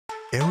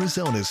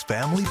Arizona's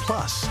Family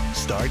Plus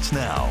starts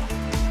now.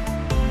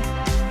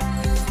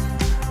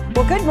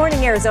 Well, good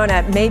morning,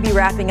 Arizona. May be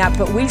wrapping up,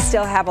 but we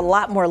still have a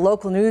lot more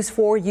local news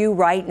for you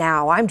right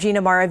now. I'm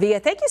Gina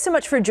Maravilla. Thank you so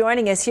much for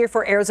joining us here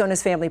for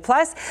Arizona's Family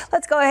Plus.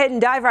 Let's go ahead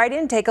and dive right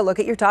in, take a look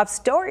at your top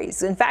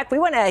stories. In fact, we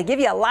want to give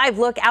you a live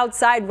look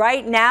outside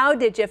right now.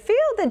 Did you feel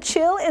the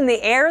chill in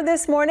the air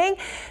this morning?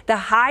 The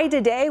high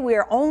today, we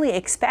are only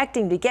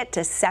expecting to get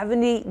to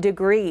 70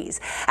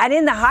 degrees. And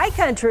in the high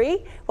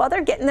country, well,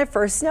 they're getting their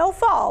first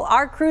snowfall.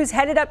 Our crews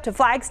headed up to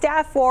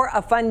Flagstaff for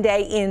a fun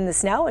day in the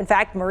snow. In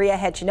fact, Maria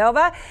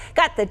Hechanova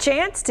got the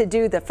chance to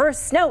do the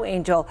first snow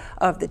angel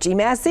of the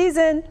GMAS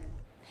season.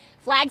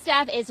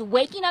 Flagstaff is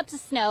waking up to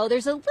snow.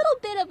 There's a little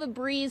bit of a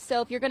breeze,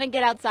 so if you're going to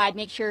get outside,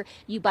 make sure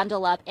you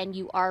bundle up and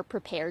you are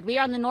prepared. We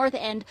are on the north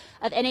end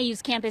of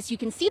NAU's campus. You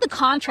can see the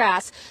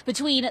contrast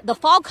between the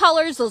fall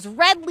colors, those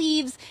red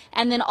leaves,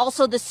 and then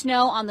also the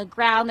snow on the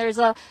ground. There's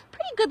a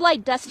pretty good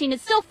light dusting.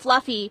 It's still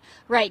fluffy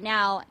right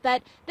now,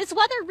 but this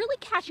weather really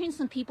catching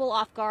some people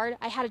off guard.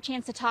 I had a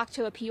chance to talk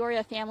to a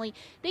Peoria family.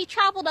 They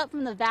traveled up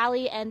from the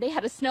valley and they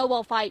had a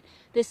snowball fight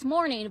this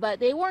morning, but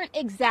they weren't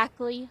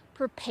exactly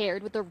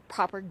prepared with the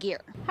proper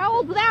gear. How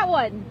old's that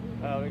one?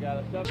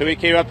 So we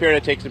came up here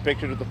to take some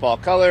pictures with the fall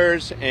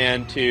colors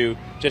and to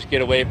just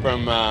get away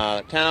from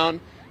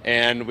town.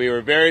 And we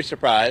were very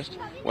surprised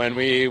when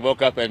we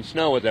woke up and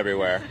snow was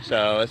everywhere.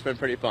 So it's been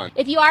pretty fun.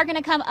 If you are going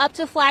to come up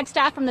to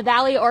Flagstaff from the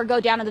valley or go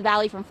down to the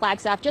valley from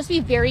Flagstaff, just be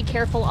very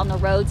careful on the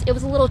roads. It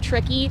was a little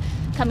tricky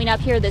coming up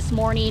here this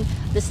morning.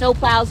 The snow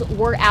plows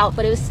were out,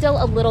 but it was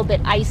still a little bit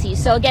icy.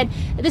 So again,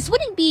 this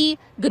wouldn't be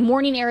Good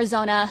Morning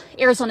Arizona,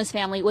 Arizona's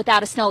Family,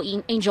 without a snow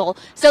angel.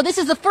 So this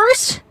is the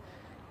first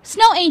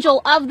snow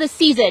angel of the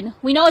season.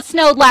 We know it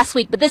snowed last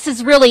week, but this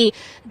is really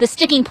the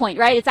sticking point,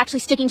 right? It's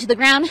actually sticking to the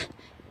ground.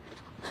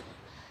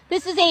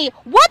 This is a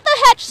what the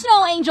heck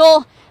snow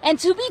angel, and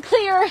to be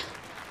clear,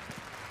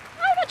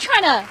 I'm not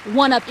trying to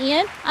one-up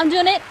Ian. I'm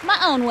doing it my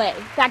own way.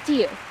 Back to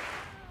you.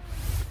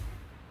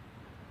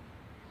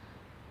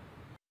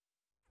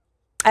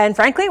 And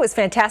frankly, it was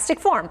fantastic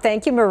form.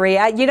 Thank you,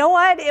 Maria. You know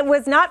what? It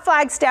was not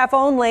Flagstaff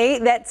only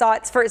that saw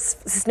its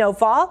first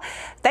snowfall.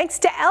 Thanks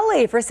to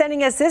Ellie for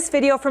sending us this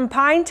video from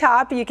Pine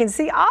Top. You can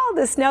see all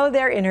the snow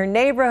there in her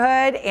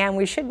neighborhood. And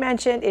we should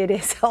mention it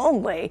is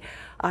only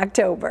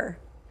October.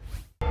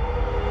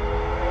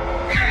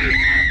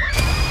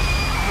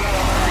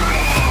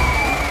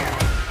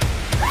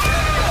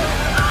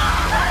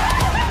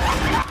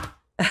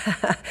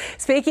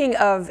 Speaking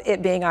of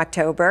it being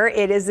October,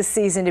 it is the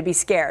season to be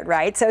scared,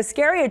 right? So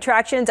scary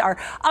attractions are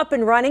up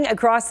and running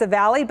across the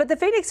valley, but the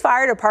Phoenix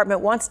Fire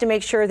Department wants to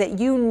make sure that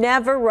you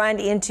never run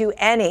into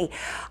any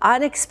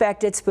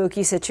unexpected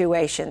spooky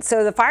situations.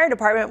 So the fire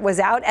department was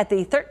out at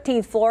the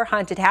 13th floor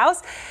haunted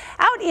house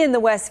out in the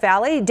West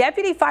Valley.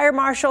 Deputy Fire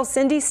Marshal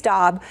Cindy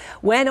Staub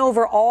went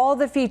over all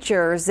the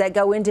features that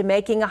go into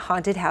making a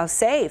haunted house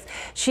safe.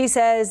 She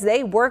says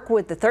they work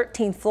with the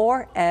 13th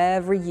floor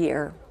every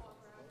year.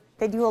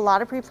 They do a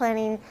lot of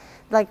pre-planning.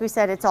 Like we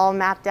said, it's all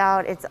mapped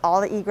out. It's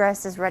all the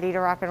egress is ready to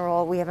rock and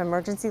roll. We have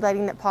emergency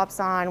lighting that pops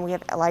on. We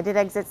have lighted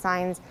exit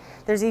signs.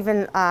 There's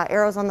even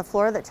arrows on the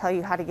floor that tell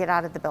you how to get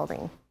out of the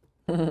building.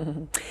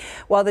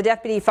 Well, the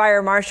Deputy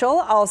Fire Marshal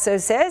also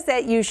says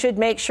that you should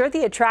make sure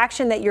the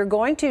attraction that you're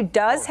going to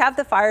does have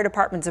the fire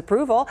department's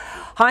approval.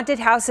 Haunted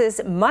houses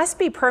must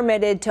be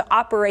permitted to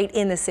operate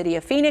in the city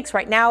of Phoenix.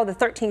 Right now, the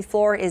 13th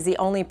floor is the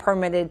only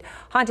permitted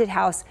haunted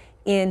house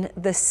in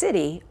the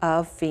city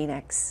of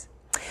Phoenix.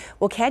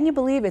 Well, can you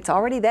believe it's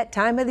already that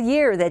time of the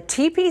year? The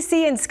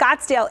TPC in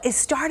Scottsdale is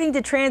starting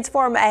to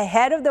transform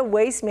ahead of the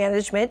Waste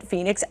Management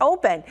Phoenix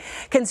Open.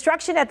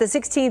 Construction at the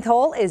 16th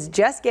hole is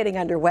just getting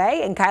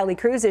underway, and Kylie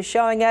Cruz is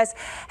showing us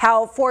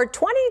how for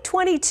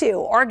 2022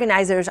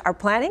 organizers are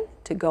planning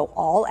to go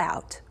all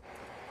out.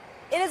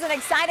 It is an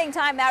exciting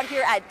time out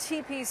here at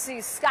TPC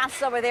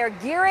Scottsdale over there,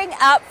 gearing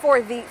up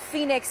for the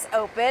Phoenix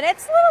Open.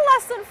 It's a little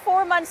less than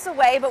 4 months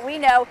away, but we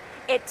know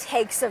it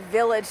takes a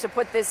village to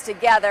put this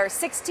together.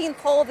 16th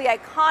hole, the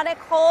iconic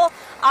hole.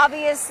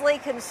 Obviously,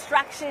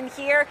 construction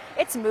here,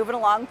 it's moving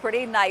along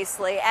pretty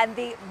nicely. And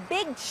the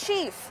big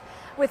chief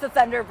with the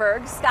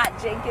Thunderbird, Scott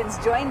Jenkins,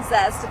 joins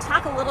us to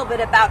talk a little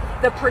bit about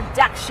the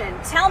production.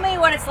 Tell me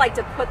what it's like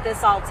to put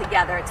this all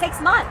together. It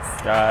takes months.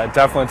 It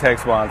definitely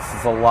takes months.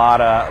 It's a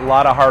lot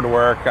of hard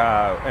work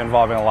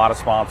involving a lot of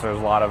sponsors,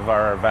 a lot of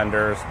our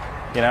vendors.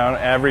 You know,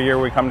 every year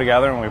we come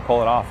together and we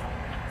pull it off.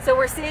 So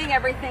we're seeing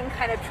everything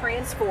kind of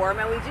transform,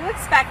 and we do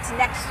expect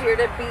next year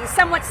to be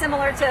somewhat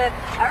similar to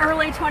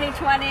early 2020,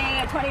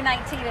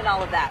 2019, and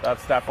all of that.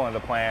 That's definitely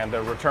the plan,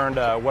 to return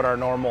to what our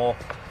normal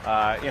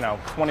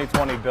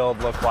 2020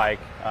 build looked like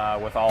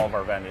with all of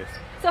our venues.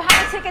 So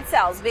how are ticket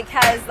sales?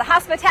 Because the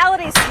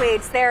hospitality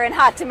suites, they're in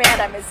hot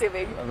demand, I'm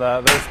assuming.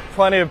 There's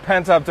plenty of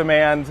pent-up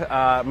demand.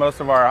 Most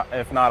of our,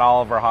 if not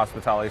all of our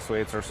hospitality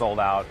suites are sold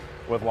out,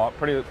 with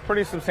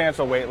pretty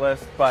substantial wait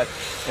list, but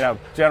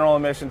general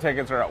admission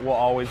tickets will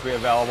always be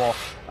available.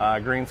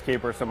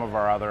 Greenskeeper, some of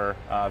our other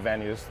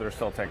venues, there's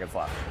still tickets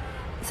left.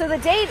 So the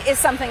date is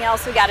something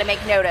else we got to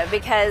make note of,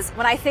 because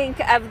when I think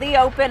of the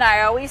Open,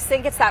 I always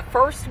think it's that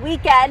first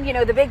weekend, you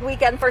know, the big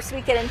weekend, first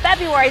weekend in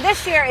February.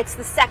 This year, it's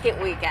the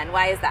second weekend.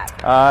 Why is that?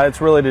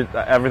 It's really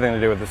everything to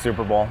do with the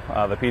Super Bowl.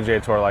 The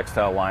PGA Tour likes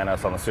to align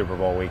us on the Super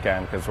Bowl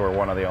weekend because we're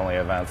one of the only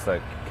events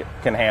that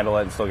can handle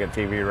it and still get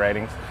TV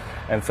ratings.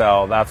 And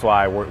so that's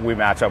why we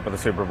match up with the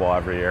Super Bowl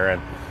every year.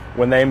 And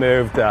when they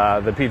moved,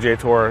 the PGA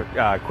Tour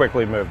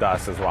quickly moved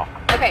us as well.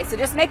 Okay, so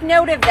just make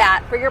note of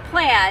that for your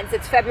plans.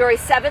 It's February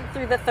 7th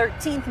through the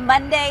 13th,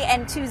 Monday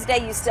and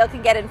Tuesday. You still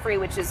can get in free,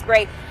 which is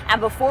great. And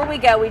before we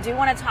go, we do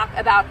want to talk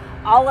about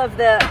all of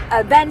the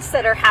events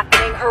that are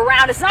happening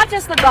around. It's not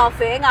just the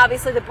golfing.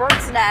 Obviously, the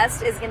Bird's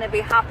Nest is going to be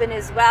hopping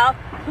as well.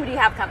 Who do you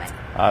have coming?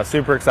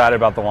 Super excited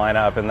about the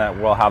lineup and that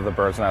we'll have the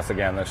Bird's Nest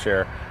again this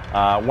year.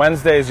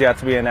 Wednesday's yet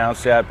to be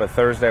announced yet, but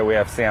Thursday we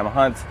have Sam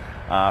Hunt.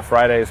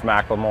 Friday is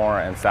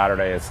Macklemore, and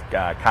Saturday is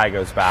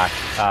Kygo's back.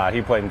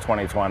 He played in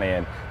 2020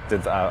 and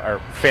did a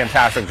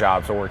fantastic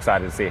job, so we're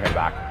excited to see him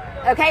back.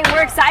 Okay,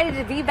 we're excited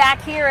to be back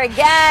here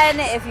again.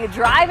 If you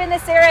drive in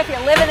this area, if you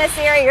live in this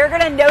area, you're going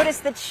to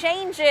notice the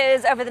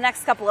changes over the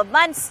next couple of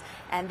months.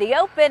 And the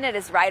Open, it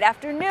is right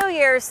after New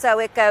Year's, so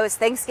it goes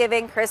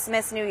Thanksgiving,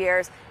 Christmas, New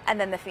Year's, and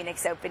then the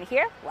Phoenix Open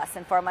here, less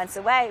than 4 months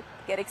away.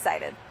 Get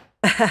excited.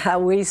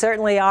 We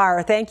certainly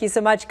are. Thank you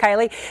so much,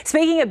 Kylie.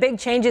 Speaking of big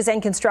changes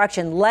in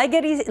construction,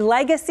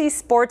 Legacy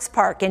Sports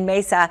Park in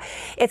Mesa,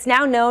 it's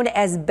now known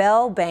as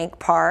Bell Bank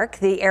Park.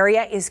 The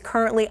area is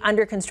currently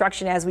under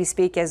construction as we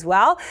speak as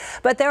well,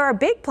 but there are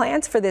big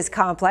plans for this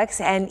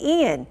complex, and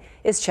Ian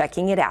is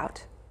checking it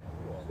out.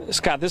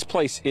 Scott, this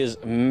place is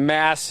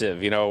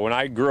massive. You know, when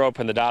I grew up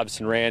in the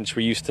Dobson Ranch,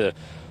 we used to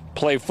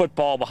play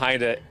football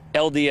behind a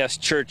LDS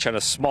church on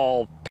a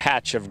small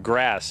patch of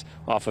grass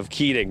off of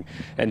Keating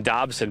and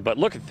Dobson. But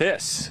look at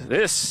this.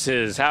 This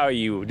is how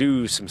you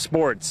do some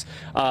sports.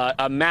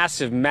 A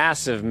massive,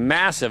 massive,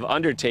 massive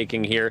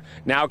undertaking here,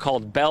 now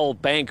called Bell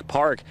Bank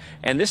Park.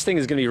 And this thing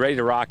is going to be ready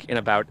to rock in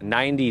about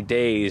 90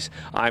 days.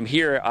 I'm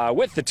here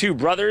with the two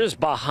brothers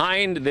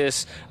behind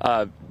this.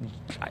 I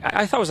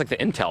thought it was like the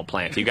Intel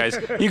plant you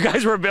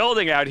guys were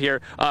building out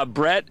here.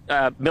 Brett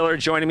Miller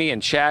joining me,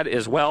 and Chad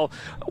as well.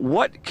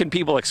 What can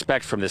people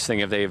expect from this thing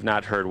if they have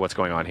not heard what's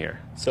going on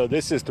here? So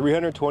this is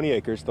 320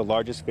 acres, the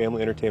largest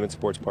family entertainment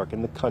sports park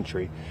in the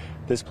country.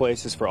 This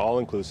place is for all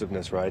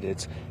inclusiveness, right?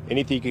 It's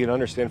anything you can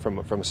understand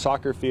from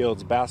soccer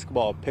fields,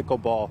 basketball,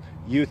 pickleball,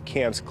 youth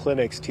camps,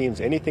 clinics, teams,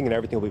 anything and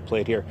everything will be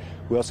played here.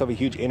 We also have a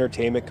huge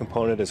entertainment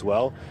component as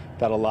well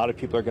that a lot of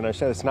people are going to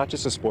understand. It's not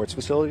just a sports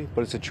facility,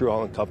 but it's a true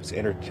all-encompassing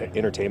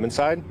entertainment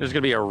side. There's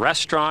going to be a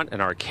restaurant,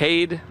 an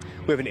arcade.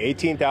 We have an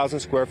 18,000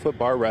 square foot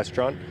bar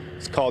restaurant.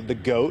 It's called The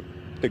GOAT,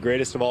 the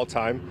greatest of all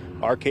time.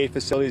 Arcade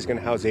facility is going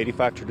to house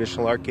 85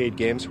 traditional arcade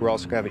games. We're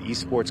also going to have an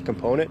esports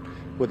component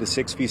with a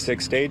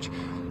 6v6 stage.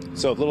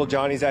 So if little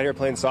Johnny's out here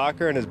playing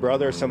soccer and his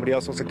brother or somebody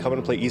else wants to come in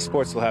and play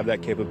esports, they'll have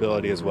that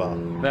capability as well.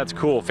 That's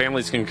cool.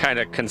 Families can kind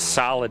of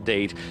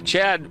consolidate.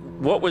 Chad,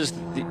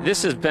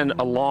 this has been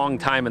a long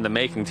time in the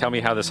making. Tell me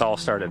how this all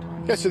started.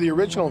 Yeah, so the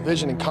original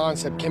vision and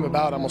concept came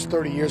about almost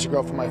 30 years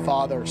ago from my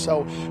father.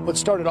 So what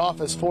started off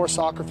as 4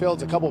 soccer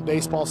fields, a couple of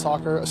baseball,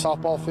 soccer,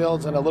 softball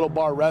fields, and a little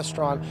bar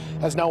restaurant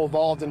has now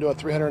evolved into a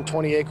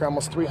 320-acre,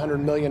 almost $300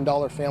 million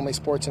family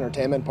sports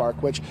entertainment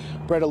park, which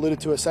Brett alluded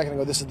to a second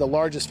ago. This is the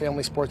largest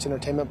family sports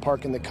entertainment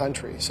park in the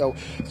country. So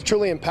it's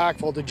truly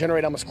impactful to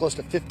generate almost close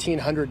to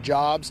 1,500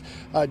 jobs,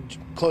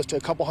 close to a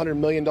couple $100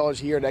 million a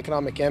year in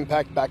economic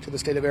impact back to the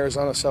state of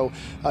Arizona. So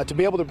to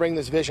be able to bring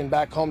this vision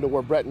back home to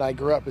where Brett and I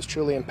grew up is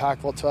truly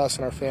impactful to us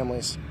and our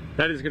families.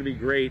 That is going to be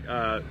great. It's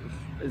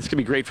going to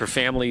be great for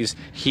families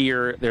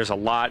here. There's a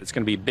lot. It's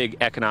going to be big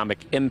economic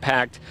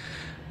impact.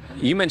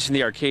 You mentioned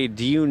the arcade.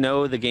 Do you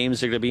know the games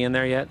that are going to be in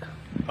there yet?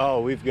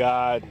 Oh, we've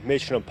got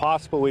Mission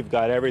Impossible. We've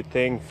got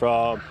everything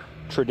from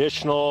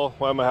traditional,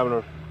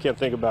 can't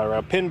think about it,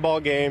 around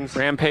pinball games.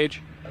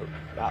 Rampage?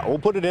 We'll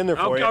put it in there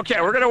for you. Okay,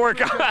 we're going to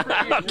work on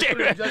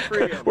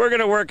We're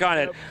going to work on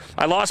it.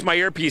 I lost my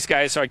earpiece,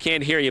 guys, so I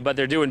can't hear you, but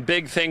they're doing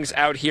big things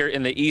out here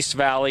in the East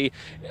Valley.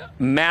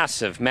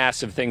 Massive,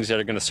 massive things that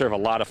are going to serve a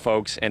lot of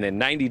folks, and in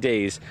 90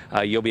 days,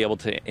 you'll be able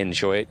to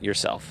enjoy it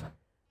yourself.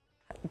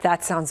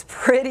 That sounds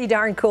pretty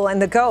darn cool. And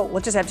the GOAT,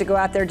 we'll just have to go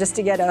out there just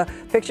to get a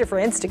picture for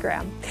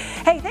Instagram.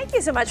 Hey, thank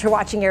you so much for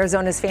watching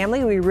Arizona's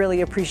Family. We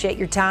really appreciate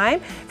your time.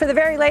 For the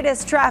very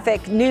latest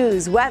traffic,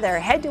 news, weather,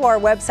 head to our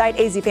website,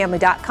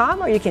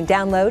 azfamily.com, or you can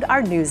download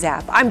our news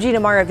app. I'm Gina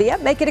Maravilla.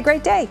 Make it a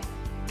great day.